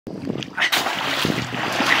哎，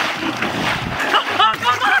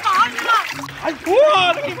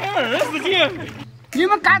哇，这个120斤！你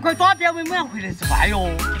们赶快抓标，我们要回来吃饭哟！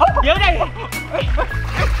有点。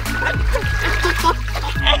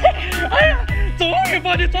哎呀，终于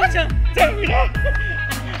把你抓起来，再回来。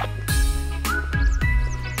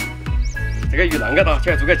这个鱼啷个大，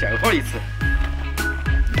就要做个酱花鱼吃。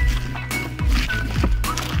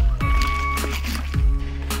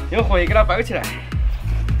用荷叶给它包起来。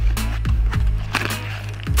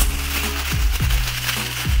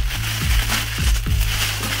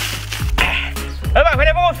 老板，快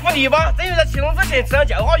点帮我铺泥巴，等于在启动之前吃上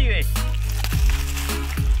叫花鱼。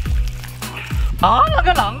啊，那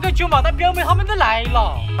个久嘛，但表妹他们都来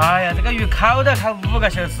了。哎呀，这个鱼烤都要烤5个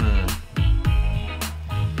小时。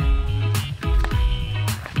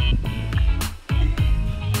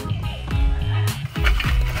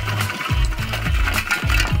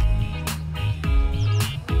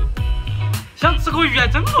想吃个鱼还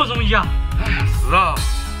真不容易啊！哎，是啊。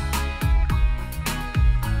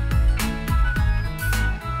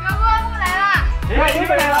 哎，你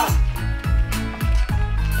回来了！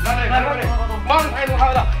来，马上态度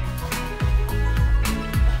好了。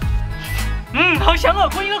好香哦，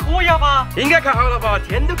可以喝一下吧？应该烤好了吧？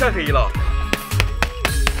天都快黑了。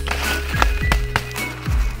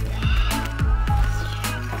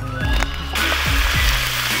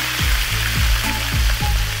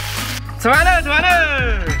吃完了，吃完了。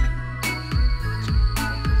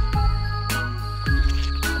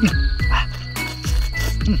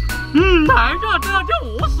 太香了，真的就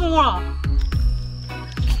饿死我了。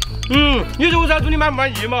你说我才祝你满不满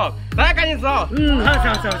意嘛？大家赶紧吃啊！好吃。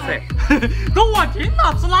我听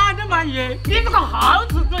了吃哪点满意？你这个好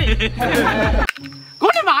吃嘴！哥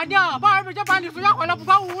你慢点，把200家板栗树压坏了不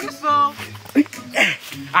关我的事哦。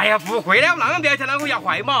哎呀，不会的，我那个苗条啷个压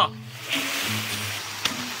坏嘛？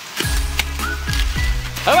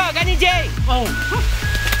老板，赶紧接！哦。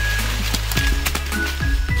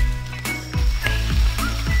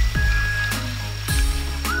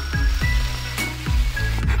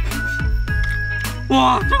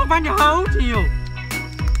 哇，这个板栗好甜哟！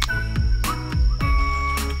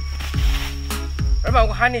二爸，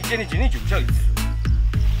我喊你姐，你今天就不晓得吃。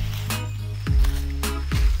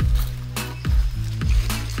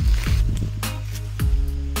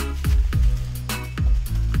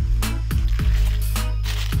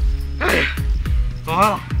哎呀，做好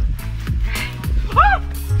了。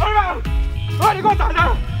二爸，你给我站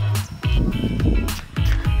着！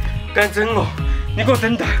敢整哦？你给我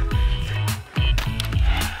等待。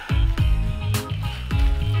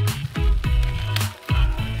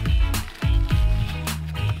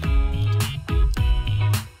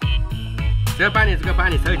 这个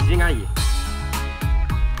板栗手机安逸。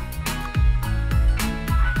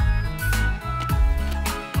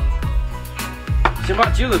先把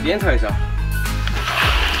鸡肉煸炒一下，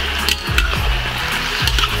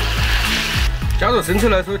加入生抽、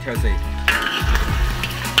老抽调色，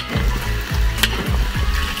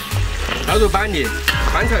倒入板栗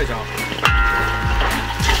翻炒一下，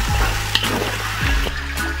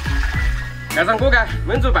盖上锅盖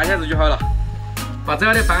焖煮半小时就好了。 把这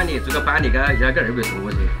样的板栗做个板栗干，压根儿不送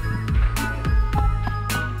过去。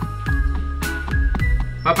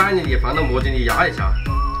把板栗放到磨镜里压一下。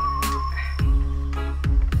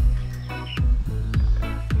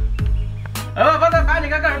把这板栗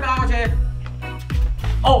干给拿过去。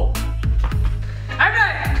哦。二妹。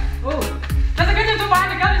哦。这是给你做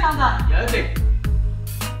板栗干的肠子。要得。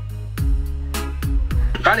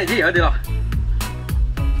板栗鸡要得了。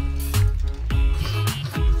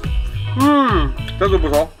这个不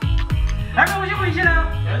错。二哥，我先回去了。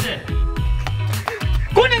要得。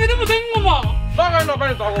过年你都不整我嘛？哪个老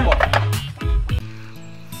板你找我嘛？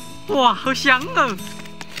哇，好香哦！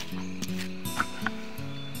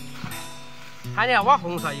喊你要挖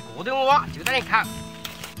红烧，一个都我挖，就等你烤。哎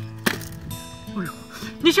呦，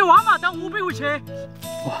你先挖嘛，等我背回去。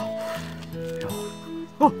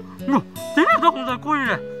哇，今年这红烧可以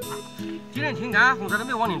嘞。今年清干，红烧都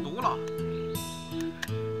没往年多了。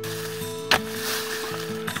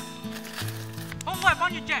 我来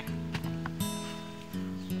帮你剪。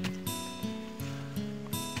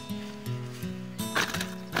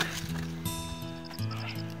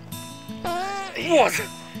我操，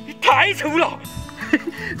你太臭了！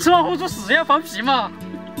吃完火锅是要放屁嘛？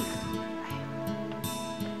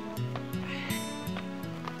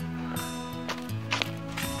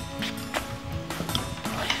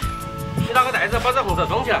你拿个袋子把这红烧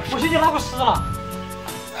装起来。我先去拿个屎了。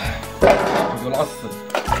又拉屎。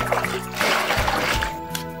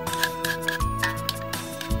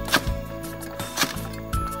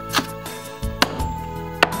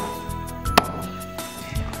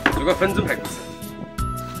做个粉蒸排骨吃。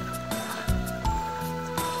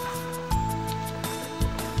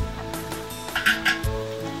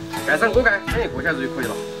盖上锅盖，等1个小时就可以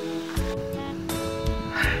了。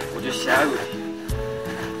唉，我就香味。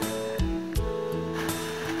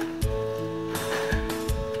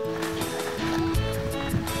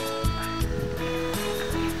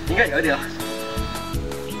应该要得了。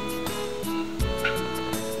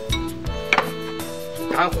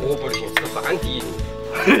看活不行，吃饭第一。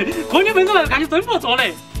过年门口感觉真不错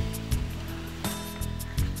嘞。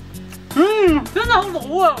真的好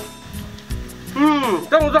糯哦。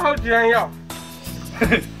这屋子好甜呀。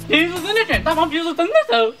平时真的甜，但放平时真的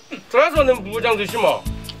瘦。这时候能不讲这些嘛？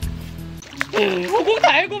火锅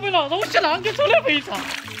太过分了，让我想浪就抽了肥肠。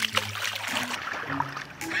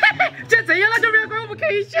既然这样，那就不要怪我不客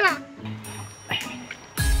气了。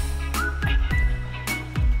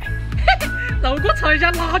让我尝一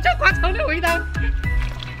下辣椒灌肠的味道。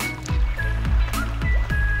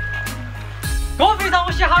锅肥肠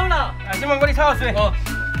我洗好了，先往锅里炒水。哦。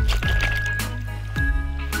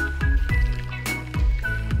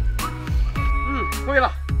可以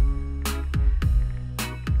了。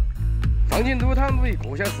放进卤汤卤1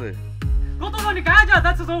个小时。我懂了，你感觉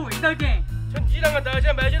再吃出味道点。像鸡蛋啊、豆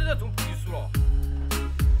浆、麦些都要种皮熟了。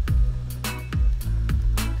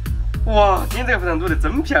哇，今天这个肥肠卤得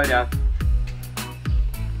真漂亮。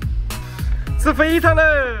吃肥肠喽！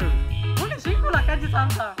我你辛苦了，赶紧尝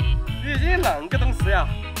尝。你今天啷个懂事呀？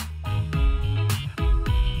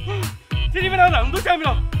这里面那啷多小米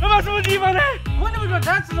了，他妈什么地方呢？我你不觉得这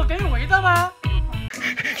样吃着更有味道吗？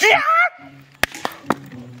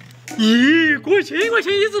咦，过1000块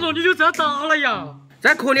钱一只了，你就这样砸了呀？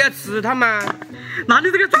这可你要吃它嘛？那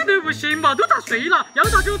你这个转头不行嘛，都砸碎了，要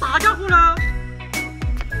砸就大家伙了。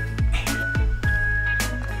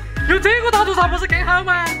用这个大头茶不是更好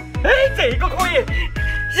吗？哎，这个可以。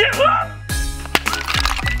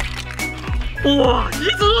哇，一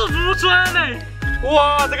只螺入转嘞！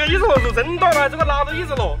哇，这个一只螺是真大了，这个拿到一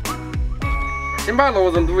只螺。先把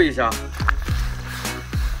螺肉卤一下。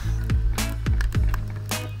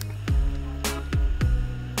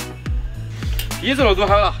一只螺煮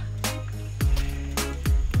好了。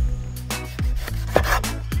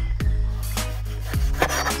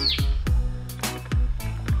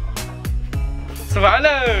吃饭喽！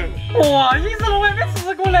哇，一只螺我还没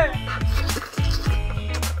吃过嘞。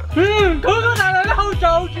口口淡淡的，好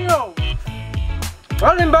嚼劲哦。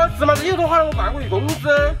那能保持嘛？这一只花了我半个月工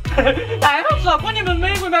资。太好吃了，管你们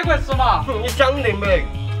美国买过来吃嘛。你想得美。